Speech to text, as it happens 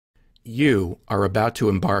You are about to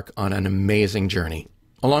embark on an amazing journey.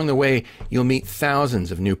 Along the way, you'll meet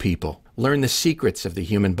thousands of new people, learn the secrets of the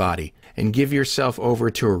human body, and give yourself over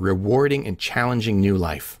to a rewarding and challenging new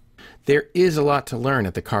life. There is a lot to learn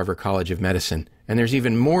at the Carver College of Medicine, and there's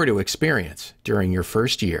even more to experience during your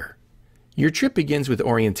first year. Your trip begins with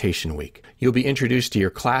orientation week. You'll be introduced to your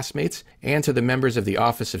classmates and to the members of the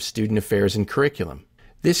Office of Student Affairs and Curriculum.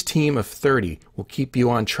 This team of 30 will keep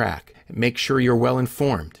you on track, make sure you're well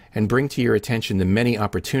informed, and bring to your attention the many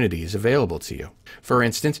opportunities available to you. For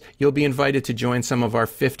instance, you'll be invited to join some of our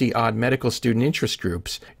 50-odd medical student interest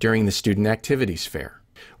groups during the Student Activities Fair.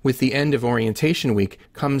 With the end of orientation week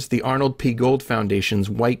comes the Arnold P. Gold Foundation's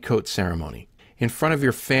White Coat Ceremony. In front of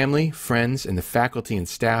your family, friends, and the faculty and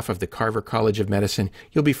staff of the Carver College of Medicine,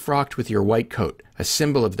 you'll be frocked with your white coat, a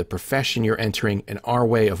symbol of the profession you're entering and our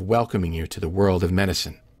way of welcoming you to the world of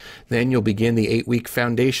medicine. Then you'll begin the 8-week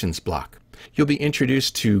foundations block. You'll be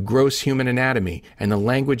introduced to gross human anatomy and the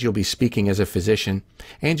language you'll be speaking as a physician,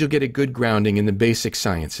 and you'll get a good grounding in the basic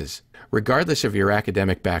sciences. Regardless of your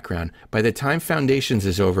academic background, by the time foundations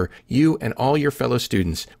is over, you and all your fellow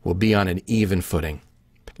students will be on an even footing.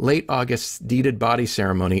 Late August's Deeded Body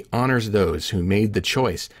Ceremony honors those who made the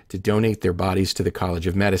choice to donate their bodies to the College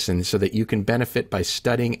of Medicine so that you can benefit by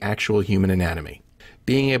studying actual human anatomy.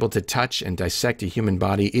 Being able to touch and dissect a human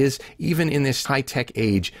body is, even in this high-tech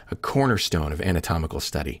age, a cornerstone of anatomical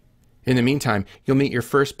study. In the meantime, you'll meet your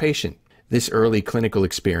first patient. This early clinical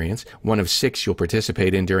experience, one of 6 you'll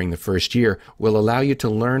participate in during the first year, will allow you to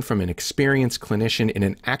learn from an experienced clinician in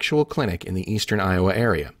an actual clinic in the eastern Iowa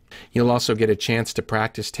area. You'll also get a chance to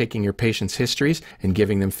practice taking your patients' histories and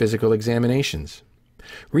giving them physical examinations.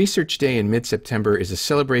 Research Day in mid-September is a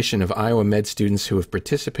celebration of Iowa med students who have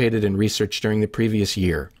participated in research during the previous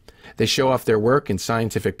year. They show off their work in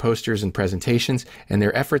scientific posters and presentations, and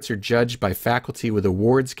their efforts are judged by faculty with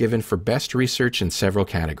awards given for best research in several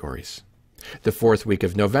categories. The 4th week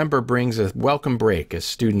of November brings a welcome break as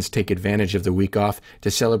students take advantage of the week off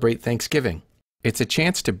to celebrate Thanksgiving. It's a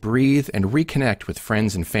chance to breathe and reconnect with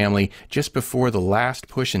friends and family just before the last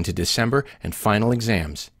push into December and final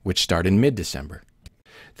exams, which start in mid-December.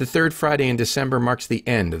 The 3rd Friday in December marks the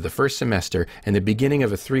end of the first semester and the beginning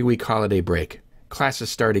of a 3-week holiday break. Classes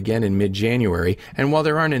start again in mid-January, and while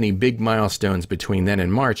there aren't any big milestones between then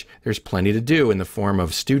and March, there's plenty to do in the form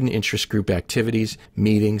of student interest group activities,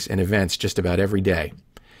 meetings, and events just about every day.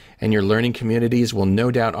 And your learning communities will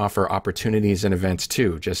no doubt offer opportunities and events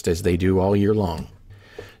too, just as they do all year long.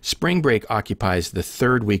 Spring break occupies the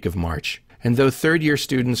 3rd week of March, and though 3rd-year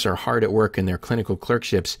students are hard at work in their clinical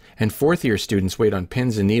clerkships, and 4th-year students wait on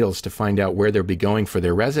pins and needles to find out where they'll be going for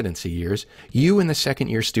their residency years, you and the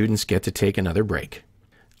 2nd-year students get to take another break.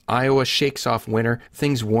 Iowa shakes off winter,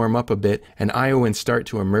 things warm up a bit, and Iowans start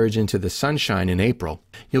to emerge into the sunshine in April.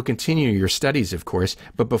 You'll continue your studies, of course,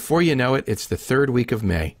 but before you know it, it's the 3rd week of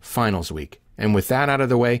May, finals week. And with that out of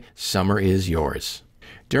the way, summer is yours.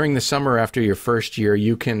 During the summer after your first year,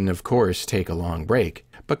 you can, of course, take a long break.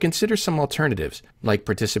 But consider some alternatives, like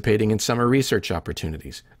participating in summer research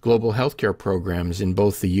opportunities, global healthcare programs in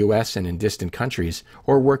both the U.S. and in distant countries,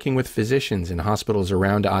 or working with physicians in hospitals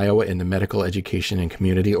around Iowa in the Medical Education and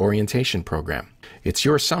Community Orientation Program. It's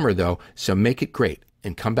your summer, though, so make it great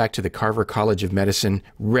and come back to the Carver College of Medicine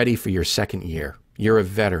ready for your 2nd year. You're a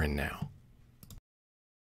veteran now.